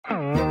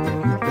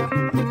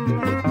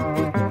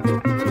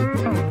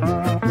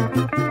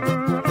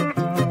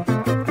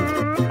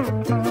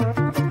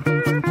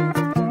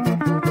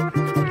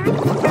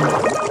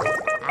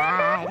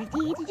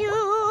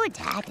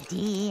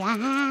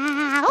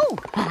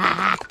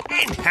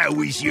And how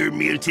was your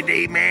meal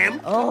today,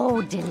 ma'am?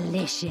 Oh,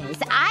 delicious.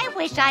 I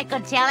wish I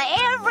could tell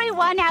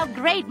everyone how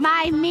great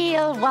my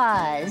meal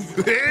was.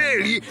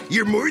 Well,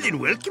 you're more than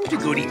welcome to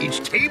go to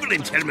each table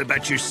and tell them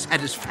about your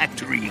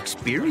satisfactory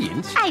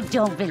experience. I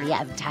don't really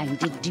have time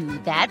to do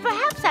that.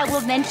 Perhaps I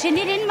will mention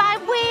it in my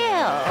will.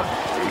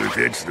 Well, if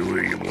that's the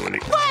way you want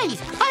it.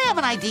 Wait, I have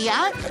an idea.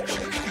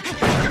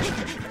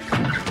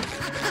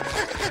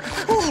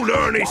 Hold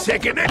on a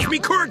second, that's me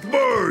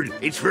corkboard.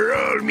 It's for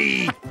all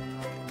me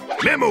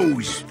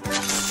memos.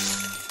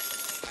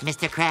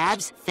 Mr.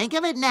 Krabs, think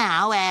of it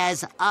now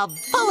as a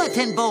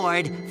bulletin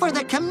board for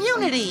the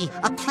community.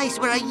 A place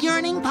where a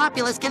yearning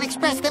populace can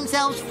express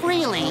themselves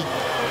freely.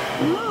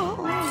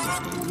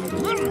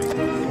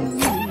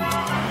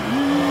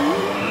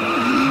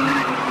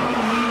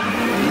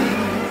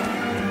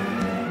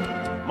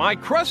 My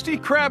Krusty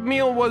Krab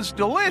meal was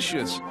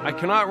delicious. I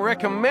cannot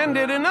recommend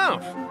it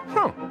enough.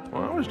 Huh.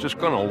 Well, I was just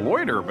going to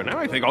loiter, but now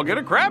I think I'll get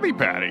a Krabby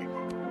Patty.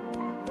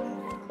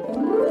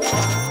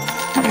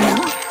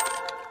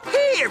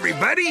 Hey,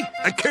 everybody!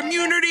 A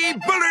community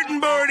bulletin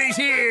board is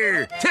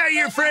here! Tell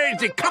your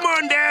friends to come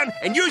on down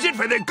and use it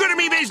for the good of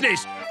me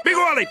business! Big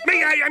Wally,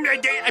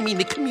 I mean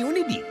the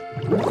community.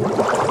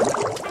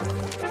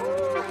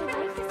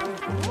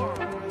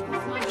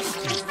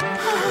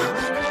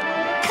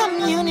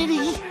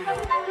 Community.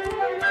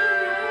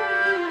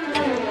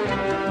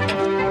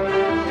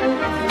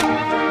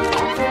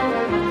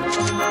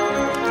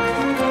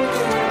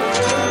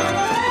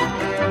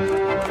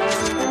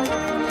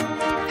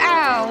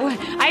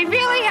 I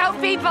really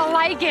hope people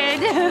like it.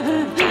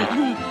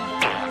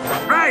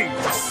 Right!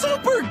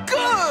 Super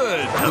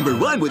good!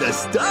 #1 with a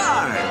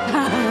star!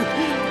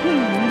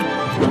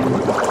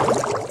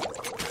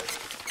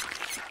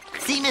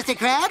 See, Mr.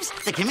 Krabs,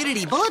 the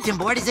community bulletin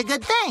board is a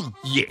good thing.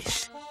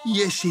 Yes.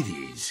 Yes, it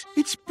is.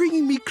 It's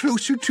bringing me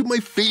closer to my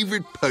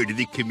favorite part of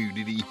the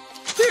community.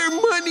 Their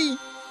money!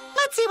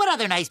 Let's see what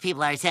other nice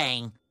people are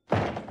saying.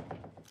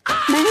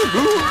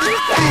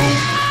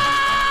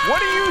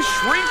 What are you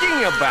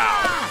shrieking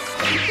about?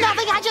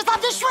 Nothing, I just love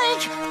to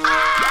shriek!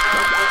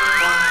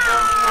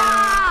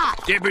 Ah!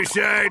 Step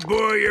aside,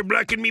 boy. You're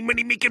blocking me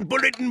money-making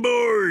bulletin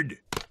board.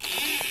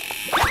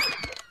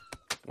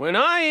 When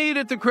I eat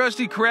at the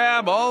Krusty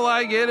Krab, all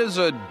I get is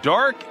a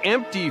dark,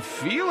 empty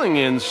feeling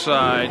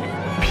inside.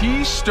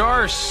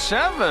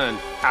 P*7.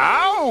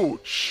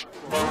 Ouch!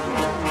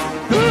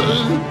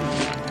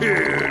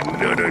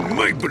 Not on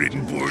my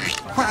bulletin board.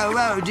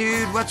 Whoa,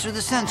 dude, what's with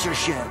the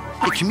censorship?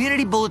 The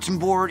community bulletin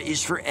board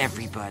is for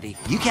everybody.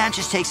 You can't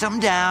just take something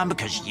down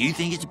because you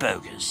think it's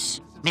bogus.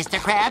 Mr.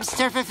 Krabs,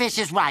 Surferfish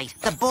is right.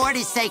 The board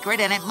is sacred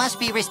and it must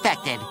be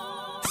respected.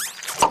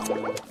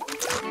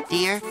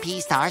 Dear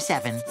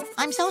P*7,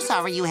 I'm so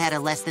sorry you had a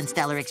less than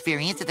stellar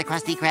experience at the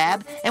Krusty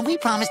Krab, and we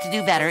promise to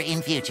do better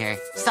in future.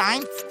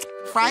 Signed,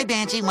 Fry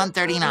Banshee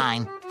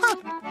 139. Huh,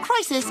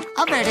 crisis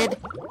averted.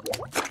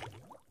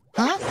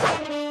 Huh?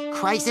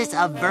 Crisis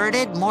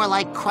averted? More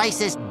like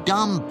crisis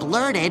dumb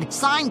blurted.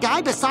 Signed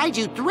Guy Beside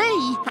You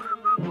 3.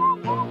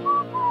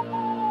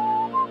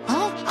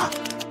 Huh?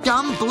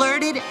 Dumb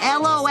blurted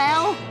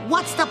LOL?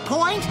 What's the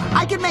point?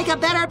 I could make a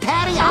better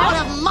patty out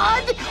of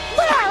mud?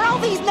 Where are all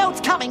these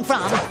notes coming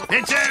from?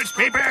 Pencils,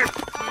 paper!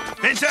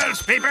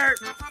 Pencils, paper!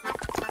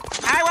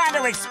 I want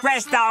to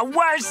express the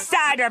worst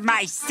side of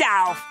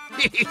myself.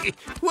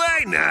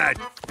 Why not?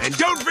 And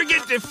don't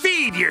forget to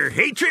feed your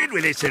hatred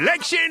with a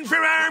selection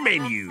from our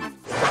menu.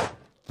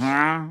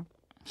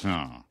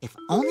 If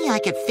only I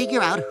could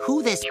figure out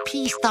who this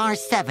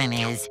P*7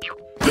 is.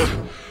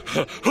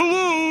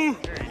 Hello!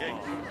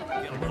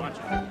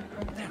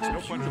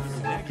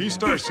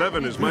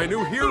 P*7 is my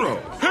new hero.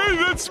 Hey,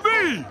 that's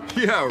me!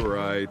 Yeah,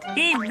 right.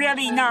 He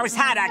really knows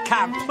how to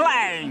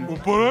complain.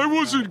 But I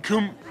wasn't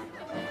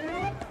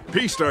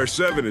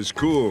P*7 is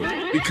cool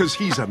because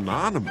he's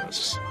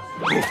anonymous.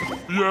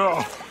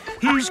 Yeah,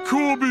 he's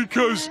cool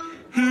because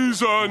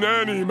he's a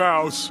nanny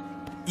mouse.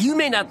 You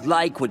may not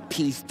like what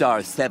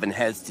P*7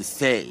 has to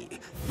say,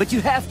 but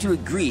you have to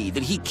agree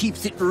that he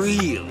keeps it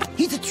real.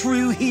 He's a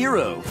true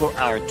hero for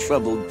our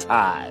troubled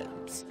times.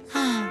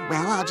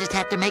 Well, I'll just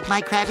have to make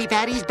my Krabby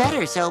Patties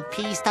better so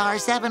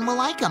P*7 will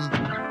like them.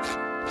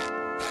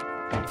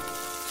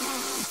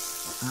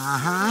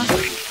 Uh-huh.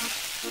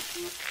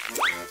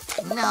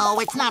 No,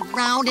 it's not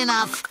round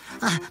enough.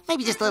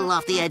 Maybe just a little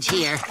off the edge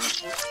here.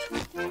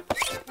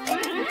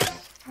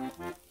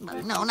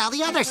 No, now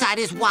the other side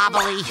is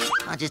wobbly.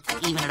 I'll just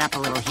even it up a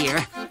little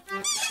here.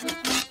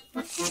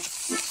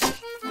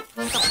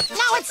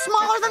 Now it's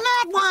smaller than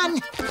that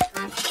one.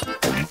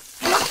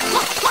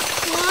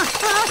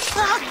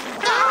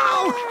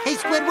 No! Hey,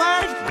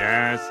 Squidward?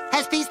 Yes?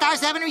 Has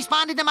P*7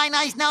 responded to my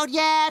nice note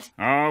yet?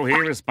 Oh, he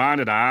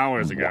responded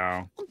hours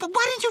ago. But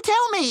why didn't you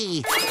tell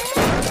me?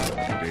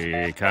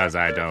 Because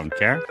I don't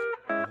care.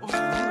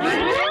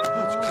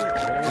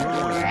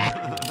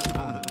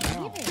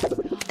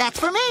 That's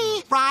for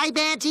me. Fry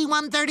Banshee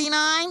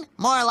 139.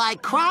 More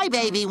like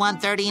Crybaby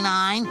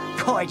 139.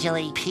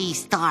 Cordially,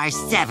 P-Star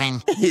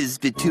 7. His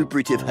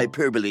vituperative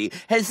hyperbole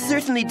has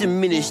certainly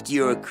diminished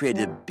your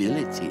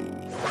credibility.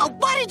 Oh,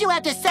 why did you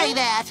have to say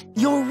that?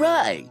 You're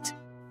right.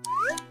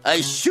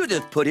 I should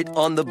have put it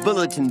on the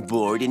bulletin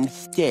board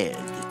instead.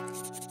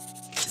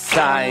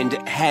 Signed,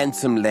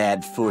 Handsome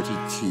Lad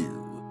 42.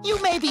 You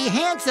may be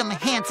handsome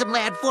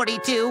lad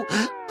 42,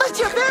 but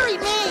you're very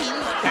mean.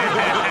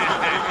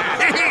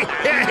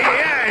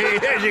 Yeah,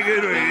 that's a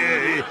good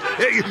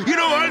one. You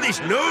know, all this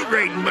note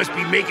writing must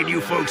be making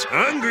you folks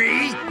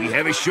hungry. We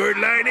have a short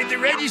line at the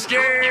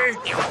register.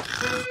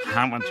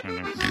 How much is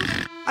it?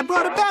 I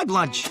brought a bag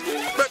lunch.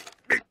 But,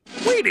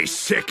 wait a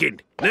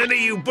second. None of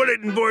you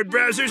bulletin board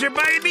browsers are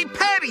buying me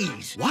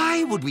patties.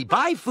 Why would we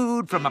buy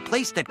food from a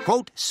place that,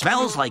 quote,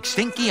 smells like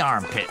stinky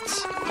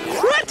armpits?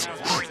 What?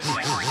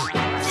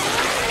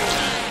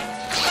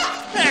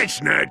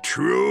 That's not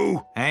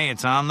true. Hey,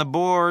 it's on the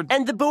board.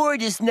 And the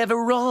board is never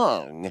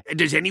wrong.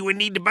 Does anyone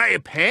need to buy a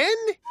pen?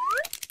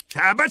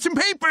 How about some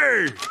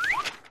paper?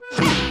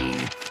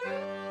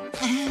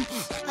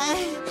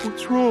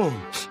 What's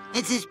wrong?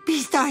 It's this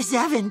P-Star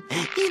 7.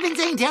 He's been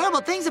saying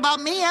terrible things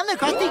about me and the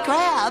Krusty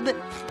Krab.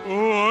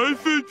 Oh, I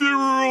think they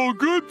were all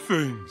good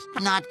things.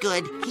 Not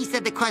good. He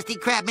said the Krusty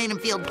Krab made him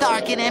feel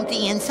dark and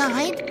empty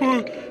inside.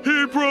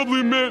 He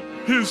probably meant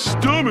his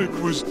stomach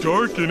was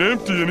dark and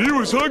empty and he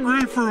was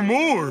hungry for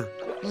more.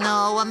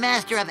 No, a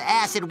master of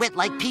acid wit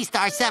like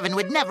P-Star 7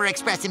 would never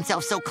express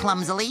himself so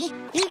clumsily.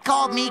 He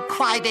called me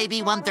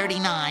Crybaby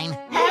 139.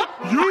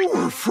 You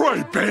were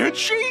Fry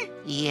Banshee?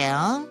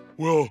 Yeah?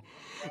 Well,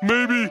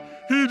 maybe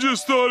he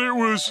just thought it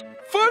was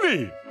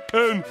funny.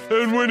 And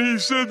when he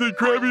said that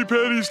Krabby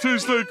Patties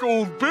taste like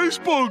old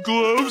baseball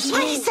gloves...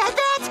 He said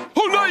that?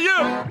 Oh, not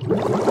yet!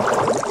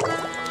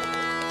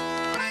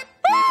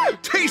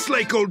 Taste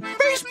like old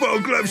baseball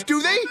gloves,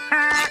 do they?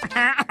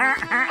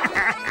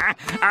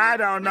 I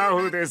don't know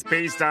who this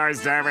P-Star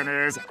 7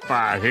 is,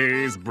 but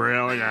he's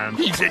brilliant.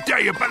 He's a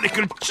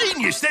diabolical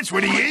genius, that's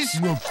what he is.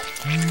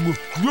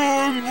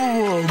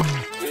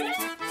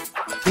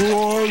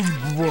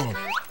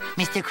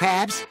 Mr.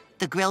 Krabs,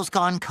 the grill's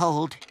gone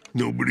cold.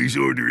 Nobody's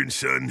ordering,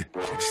 son.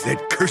 It's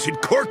that cursed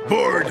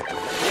corkboard.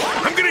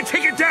 I'm gonna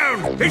take it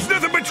down. It's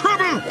nothing but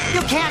trouble.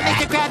 You can't,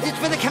 Mr. Krabs. It's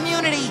for the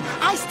community.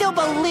 I still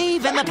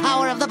believe in the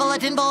power of the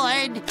bulletin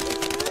board.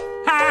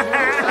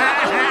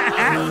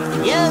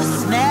 You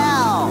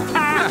smell.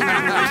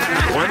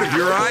 One of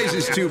your eyes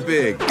is too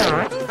big.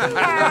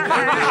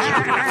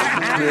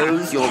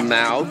 Close your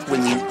mouth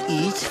when you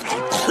eat.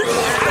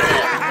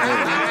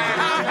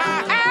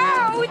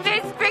 Ow!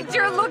 This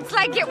picture looks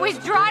like it was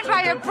drawn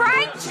by a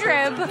brine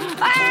shrimp.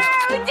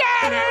 Oh,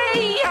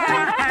 Daddy!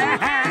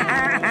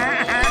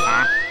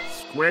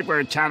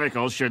 Squidward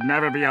tentacles should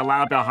never be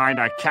allowed behind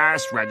a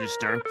cash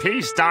register.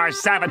 P-Star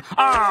 7.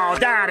 Oh,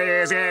 that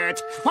is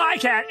it. Why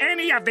can't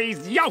any of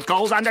these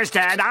yokels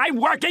understand I'm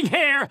working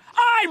here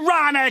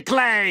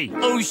ironically?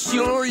 Oh,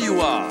 sure you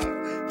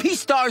are.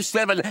 P-Star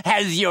 7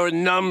 has your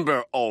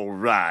number, all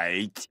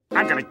right.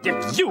 I'm gonna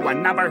give you a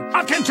number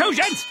of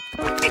contusions.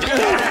 People,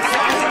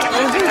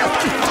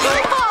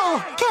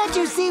 can't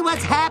you see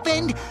what's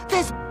happened?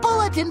 This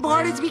bulletin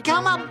board has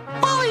become a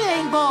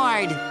bullying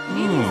board.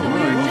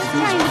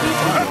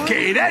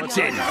 Okay, that's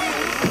it.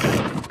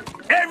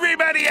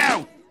 Everybody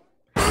out.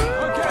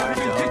 Okay, we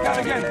can kick out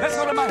again. Let's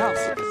go to my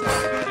house.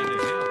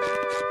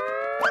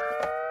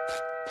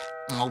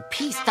 Oh,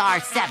 P-Star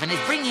 7 is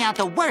bringing out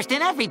the worst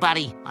in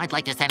everybody. I'd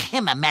like to send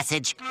him a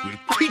message. We'll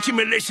teach him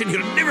a lesson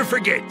he'll never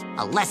forget.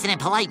 A lesson in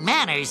polite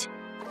manners.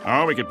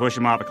 Oh, we could push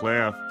him off a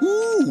cliff.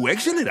 Ooh,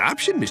 excellent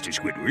option, Mr.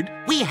 Squidward.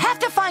 We have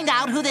to find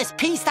out who this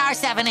P-Star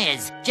 7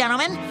 is.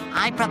 Gentlemen,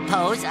 I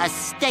propose a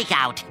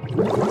stakeout.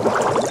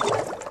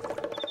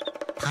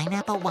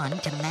 Pineapple 1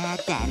 to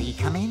Mad Daddy.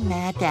 Come in,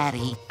 Mad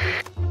Daddy.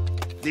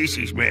 This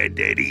is Mad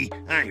Daddy.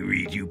 I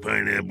read you,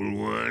 Pineapple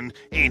 1.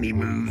 Any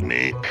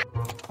movement?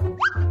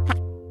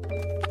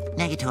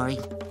 Negatory.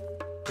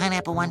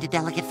 Pineapple 1 to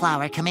Delicate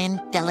Flower. Come in,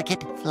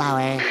 Delicate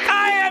Flower.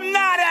 I am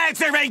not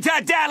answering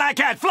to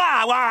Delicate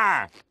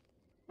Flower!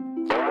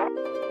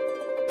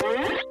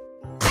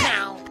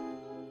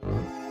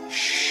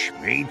 Shh,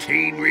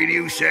 maintain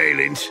radio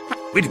silence.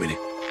 Wait a minute.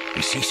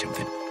 I see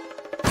something.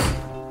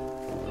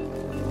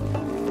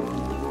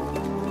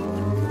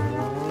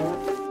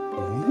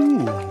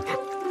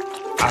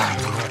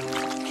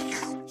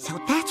 So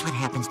that's what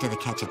happens to the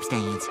ketchup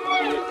stains.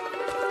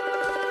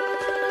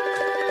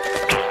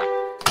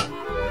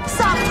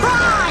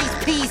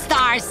 Surprise,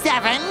 P-Star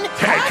 7!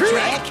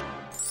 Patrick?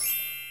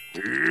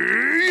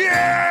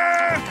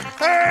 Yeah!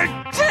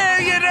 I'll tear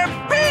you to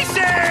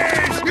pieces!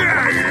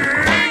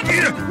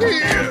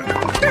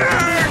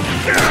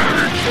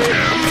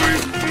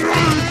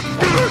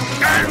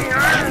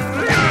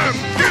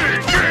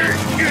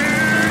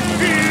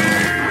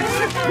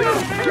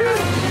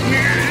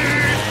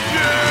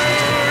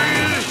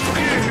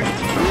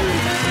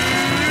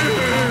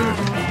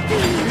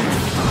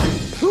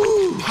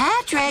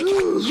 Patrick,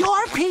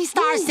 you're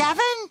P-Star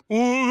 7?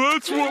 Well,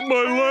 that's what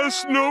my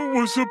last note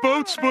was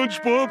about,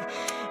 SpongeBob.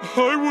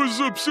 I was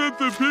upset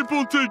that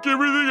people take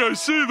everything I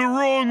say the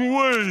wrong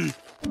way.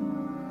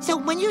 So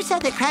when you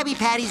said that Krabby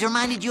Patties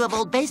reminded you of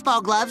old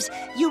baseball gloves,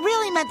 you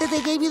really meant that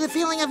they gave you the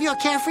feeling of your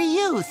carefree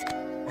youth.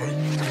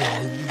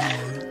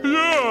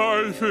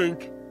 Yeah, I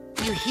think.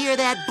 You hear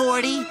that,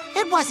 Bordy?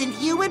 It wasn't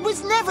you, it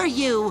was never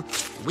you.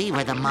 We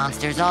were the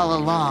monsters all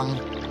along.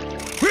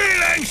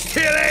 Well, I'm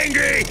still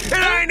angry,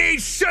 and I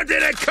need something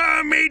to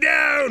calm me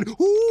down.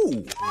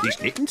 Ooh,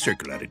 this knitting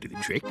circle ought to do the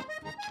trick.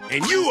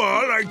 And you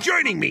all are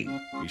joining me,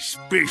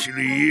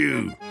 especially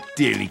you,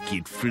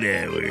 delicate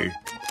flower.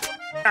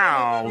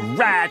 Oh,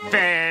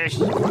 ratfish!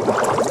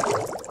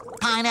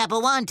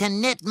 Pineapple 1 to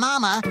knit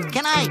mama.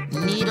 Can I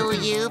needle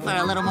you for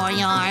a little more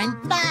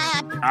yarn?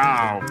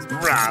 Oh,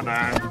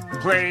 brother.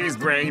 Please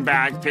bring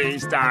back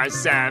P-Star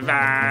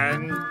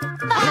 7.